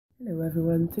Hello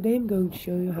everyone, today I'm going to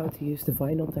show you how to use the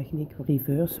vinyl technique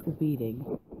reverse weeding.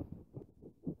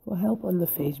 For help on the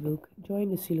Facebook,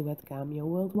 join the Silhouette Cameo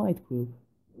Worldwide group.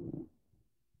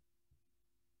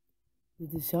 The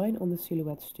design on the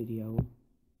Silhouette Studio.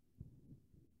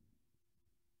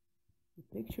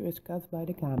 The picture is cut by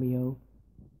the Cameo.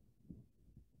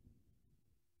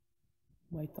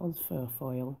 My transfer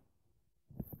foil.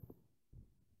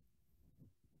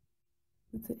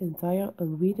 Put the entire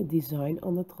unweeded design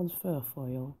on the transfer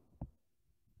foil.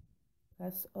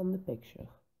 Press on the picture.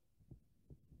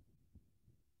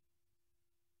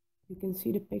 You can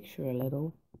see the picture a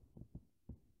little.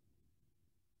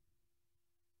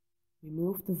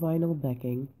 Remove the vinyl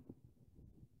backing.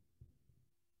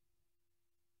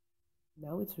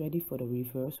 Now it's ready for the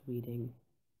reverse weeding.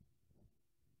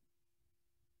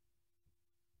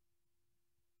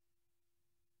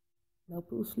 Now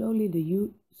pull slowly the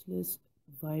useless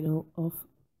vinyl off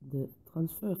the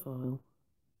transfer foil.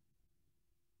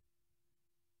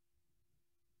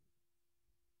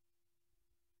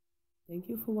 Thank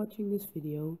you for watching this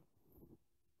video.